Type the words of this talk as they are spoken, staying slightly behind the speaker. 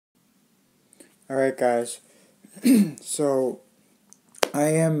Alright guys, so I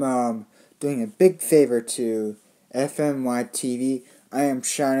am doing a big favor to FNY TV. I am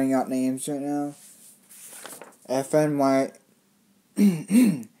shouting out names right now. FNY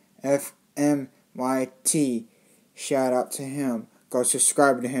FMYT, shout out to him. Go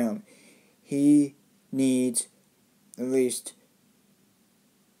subscribe to him. He needs at least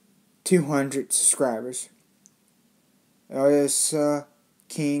 200 subscribers. Alyssa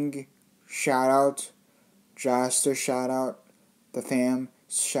King, shout out. Joster, shout out. The Fam,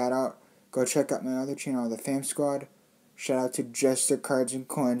 shout out. Go check out my other channel, The Fam Squad. Shout out to Jester Cards and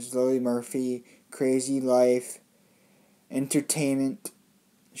Coins, Lily Murphy, Crazy Life, Entertainment.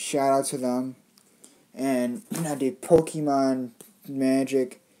 Shout out to them. And I did Pokemon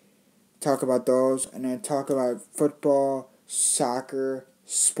Magic. Talk about those. And I talk about football, soccer,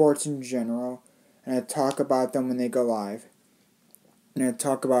 sports in general. And I talk about them when they go live. And I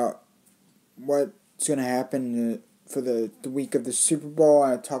talk about what's going to happen for the week of the Super Bowl.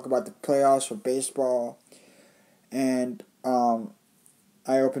 And I talk about the playoffs for baseball. And I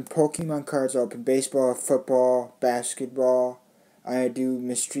open Pokemon cards. I open baseball, football, basketball. I do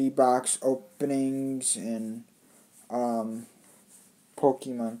mystery box openings and Pokemon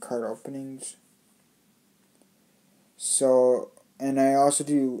card openings. So, and I also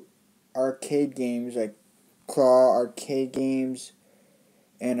do arcade games like Claw arcade games,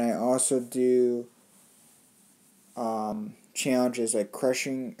 and I also do challenges like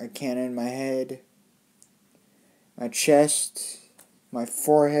crushing a cannon in my head, my chest, my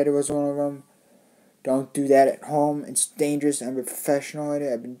forehead was one of them. Don't do that at home. It's dangerous. I'm a professional at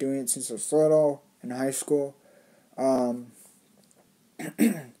it. I've been doing it since I was little in high school.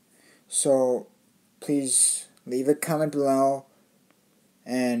 So please leave a comment below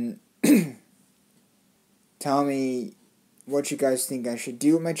and tell me what you guys think I should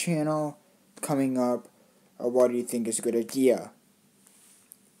do with my channel coming up, or what do you think is a good idea.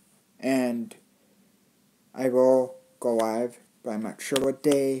 And I will go live, but I'm not sure what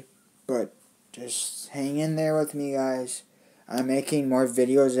day, but just hang in there with me, guys. I'm making more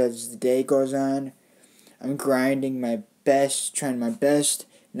videos as the day goes on. I'm grinding my best, trying my best.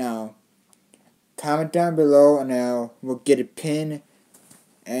 Now, comment down below and we'll get a pin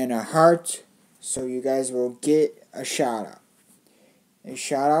and a heart, so you guys will get a shout out. And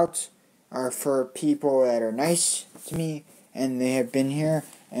shout outs are for people that are nice to me and they have been here,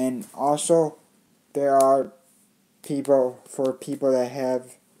 and also there are people that I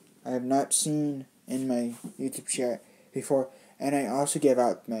have not seen in my YouTube chat before. And I also give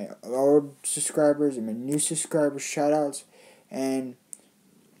out my old subscribers and my new subscribers shout outs. And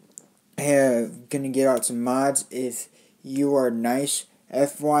I'm going to give out some mods if you are nice.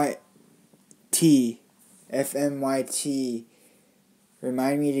 FMYT.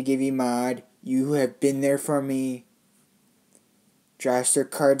 Remind me to give you mod. You have been there for me. Joster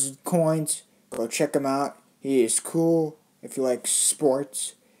Cards and Coins. Go check him out. He is cool. If you like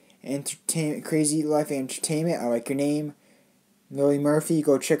sports, entertainment, Crazy Life Entertainment, I like your name. Lily Murphy,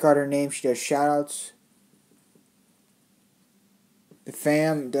 go check out her name. She does shoutouts. The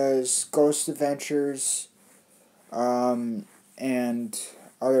Fam does Ghost Adventures, and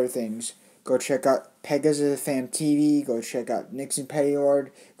other things. Go check out Pegasus Fam TV. Go check out Nixon Petty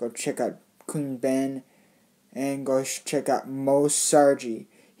Lord. Go check out Queen Ben, and go check out Mo Sargi.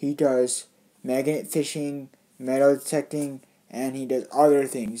 He does magnet fishing, metal detecting, and he does other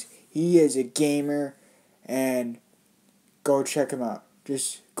things. He is a gamer, and go check him out.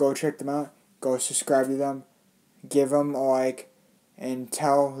 Just go check them out. Go subscribe to them. Give them a like. And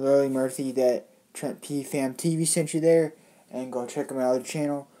tell Lily Murphy that Trent P Fam TV sent you there. And go check them out on the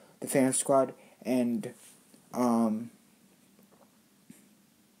channel, The Fam Squad. And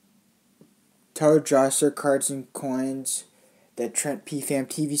tell Joster Cards and Coins that Trent P Fam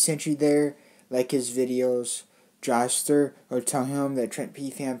TV sent you there. Like his videos. Joster, or tell him that Trent P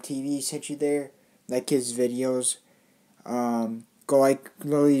Fam TV sent you there. Like his videos. Go like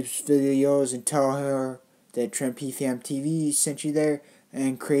Lily's videos and tell her that Trent P Fam TV sent you there.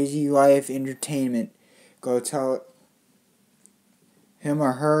 And Crazy Life Entertainment. Go tell him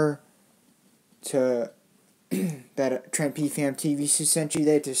or her to that Trent P Fam TV sent you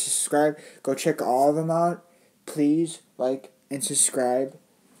there to subscribe. Go check all of them out. Please like and subscribe.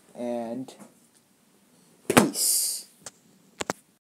 And peace.